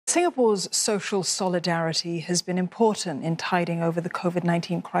Singapore's social solidarity has been important in tiding over the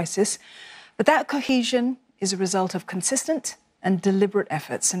COVID-19 crisis, but that cohesion is a result of consistent and deliberate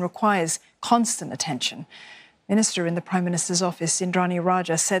efforts and requires constant attention. Minister in the Prime Minister's office, Indranee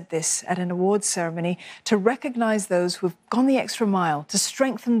Rajah, said this at an awards ceremony to recognise those who have gone the extra mile to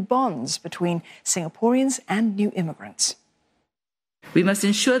strengthen bonds between Singaporeans and new immigrants. We must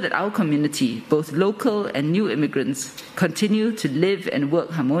ensure that our community, both local and new immigrants, continue to live and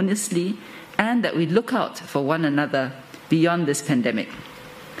work harmoniously, and that we look out for one another beyond this pandemic.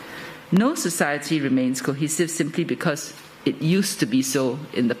 No society remains cohesive simply because it used to be so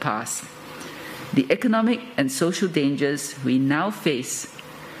in the past. The economic and social dangers we now face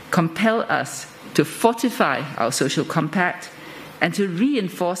compel us to fortify our social compact and to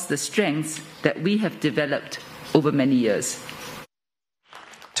reinforce the strengths that we have developed over many years.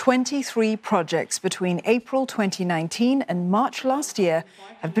 23 projects between April 2019 and March last year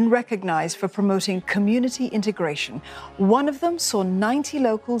have been recognised for promoting community integration. One of them saw 90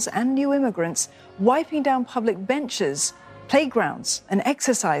 locals and new immigrants wiping down public benches, playgrounds and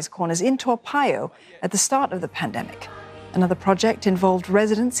exercise corners in Toa Payoh at the start of the pandemic. Another project involved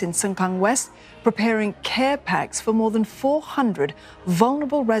residents in Sengkang West preparing care packs for more than 400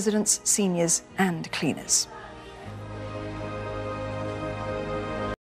 vulnerable residents, seniors and cleaners.